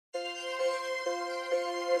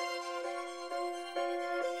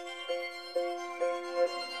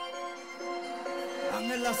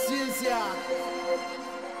ciencia.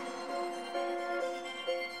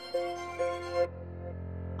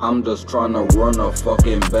 I'm just tryna run a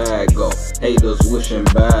fucking bag up. Haters wishing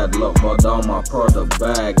bad luck, but all my product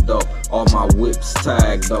bagged up. All my whips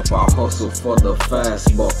tagged up. I hustle for the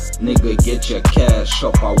fast buck. Nigga, get your cash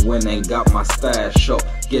up. I went and got my stash up.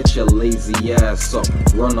 Get your lazy ass up.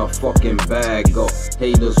 Run a fucking bag up.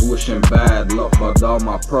 Haters wishing bad luck, but all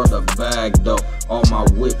my product bagged up. All my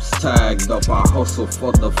whips tagged up. I hustle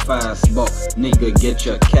for the fast buck. Nigga, get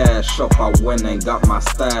your cash up. I went and got my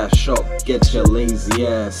stash up. Get your lazy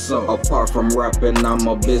ass up. Apart from rapping, I'm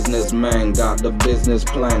a businessman. Got the business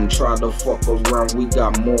plan. Try to fuck around. We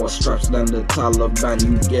got more straps than the Taliban.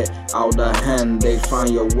 You get out of hand, they find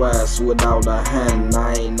your ass without a hand.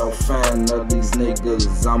 I ain't no fan of these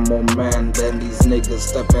niggas. I'm more man than these niggas.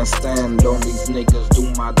 Step and stand on these niggas.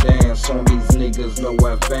 Do my dance on these niggas. No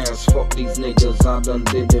advance. Fuck these niggas. I done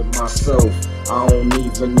did it myself. I don't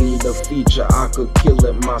even need a feature. I could kill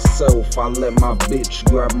it myself. I let my bitch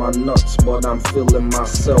grab my nuts, but I'm feeling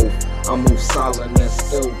myself. I move silent and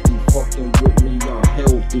stealthy. Fucking with me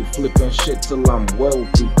unhealthy. Flipping shit till I'm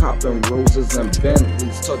wealthy. Copping roses and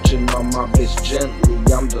Bentleys. Touching on my bitch gently.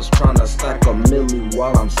 I'm just tryna stack a milli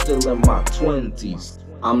while I'm still in my 20s.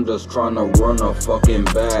 I'm just tryna run a fucking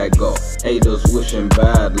bag up. Haters wishing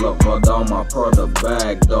bad luck, but all my product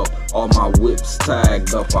bagged up. All my whips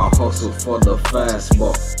tagged up. I hustle for the fast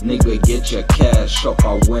buck. Nigga, get your cash up.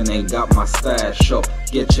 I went and got my stash up.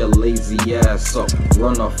 Get your lazy ass up.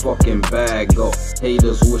 Run a fucking bag up.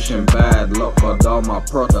 Haters wishing bad luck, but all my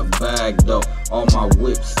product bagged up. All my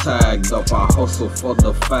whips tagged up. I hustle for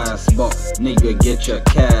the fast buck. Nigga, get your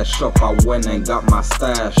cash up. I went and got my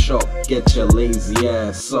stash up. Get your lazy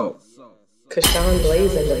ass up. Kushawn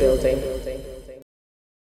Blaze in the building.